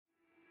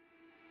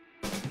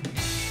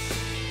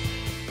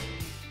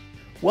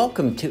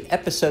Welcome to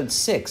episode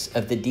 6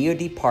 of the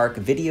DoD PARC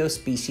Video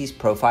Species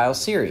Profile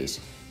Series.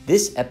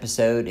 This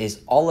episode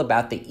is all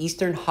about the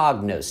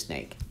Eastern-Hog-nosed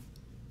Snake.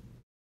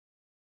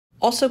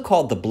 Also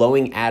called the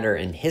blowing adder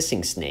and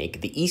hissing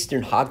snake, the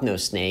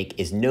Eastern-Hog-nosed Snake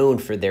is known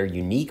for their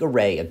unique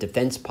array of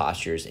defense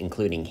postures,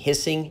 including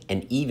hissing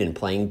and even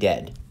playing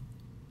dead.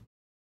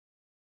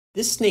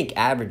 This snake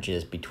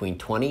averages between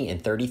 20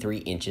 and 33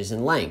 inches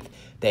in length.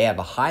 They have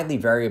a highly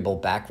variable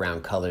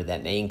background color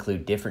that may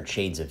include different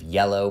shades of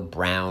yellow,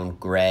 brown,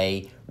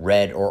 gray,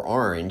 red, or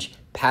orange,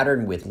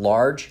 patterned with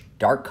large,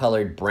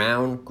 dark-colored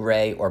brown,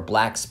 gray, or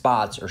black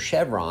spots or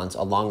chevrons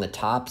along the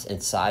tops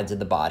and sides of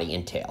the body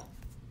and tail.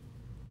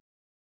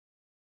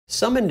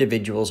 Some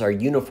individuals are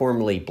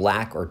uniformly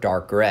black or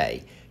dark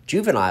gray.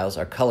 Juveniles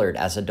are colored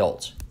as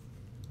adults.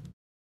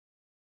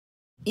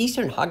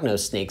 Eastern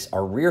hog-nosed snakes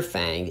are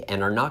rear-fanged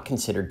and are not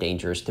considered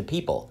dangerous to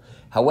people.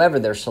 However,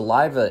 their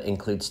saliva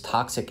includes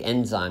toxic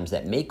enzymes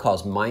that may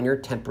cause minor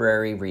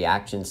temporary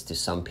reactions to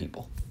some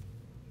people.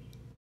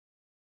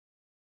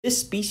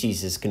 This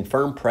species is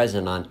confirmed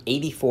present on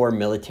 84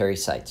 military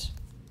sites.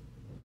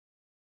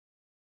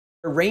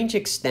 Their range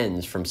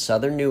extends from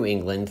southern New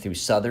England through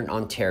southern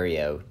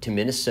Ontario to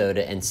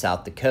Minnesota and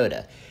South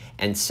Dakota,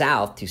 and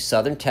south to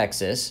southern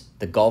Texas,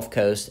 the Gulf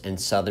Coast, and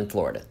southern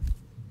Florida.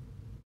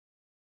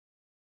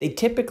 They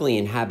typically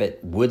inhabit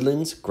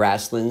woodlands,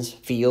 grasslands,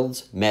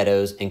 fields,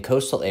 meadows, and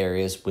coastal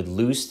areas with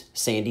loose,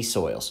 sandy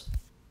soils.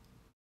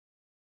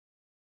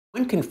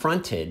 When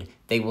confronted,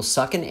 they will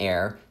suck in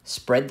air,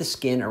 spread the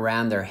skin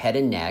around their head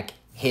and neck,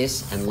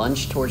 hiss, and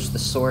lunge towards the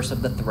source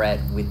of the threat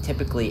with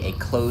typically a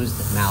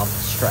closed-mouth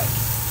strike.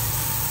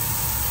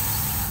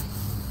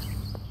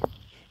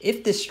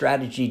 If this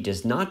strategy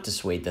does not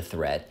dissuade the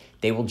threat,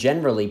 they will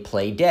generally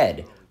play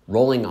dead,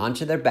 rolling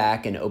onto their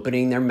back and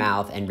opening their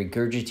mouth and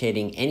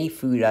regurgitating any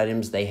food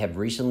items they have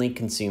recently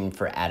consumed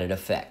for added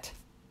effect.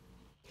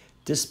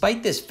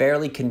 Despite this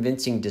fairly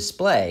convincing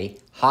display,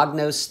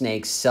 hog-nosed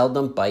snakes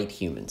seldom bite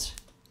humans.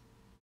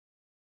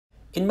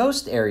 In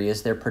most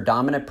areas, their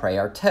predominant prey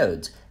are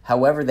toads.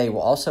 However, they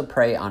will also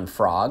prey on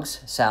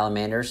frogs,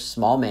 salamanders,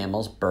 small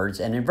mammals,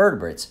 birds, and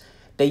invertebrates.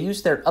 They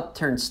use their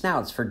upturned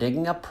snouts for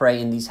digging up prey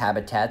in these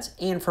habitats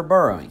and for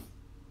burrowing.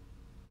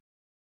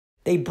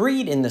 They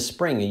breed in the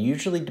spring and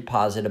usually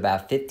deposit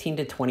about 15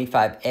 to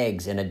 25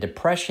 eggs in a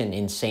depression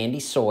in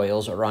sandy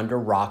soils or under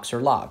rocks or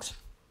logs.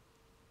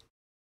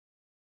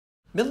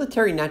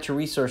 Military natural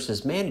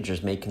resources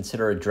managers may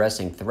consider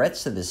addressing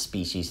threats to this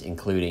species,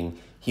 including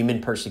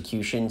human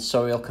persecution,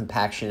 soil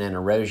compaction and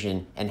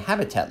erosion, and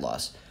habitat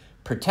loss.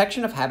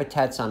 Protection of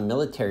habitats on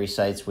military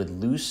sites with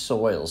loose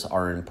soils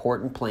are an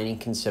important planning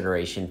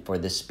consideration for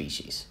this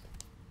species.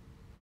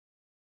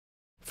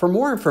 For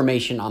more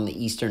information on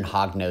the Eastern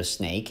hog-nosed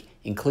snake,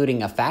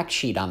 including a fact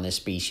sheet on this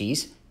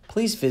species,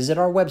 please visit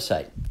our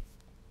website.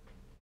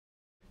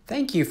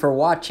 Thank you for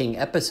watching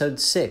episode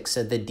 6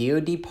 of the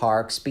DoD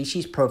PARC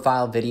Species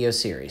Profile video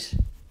series.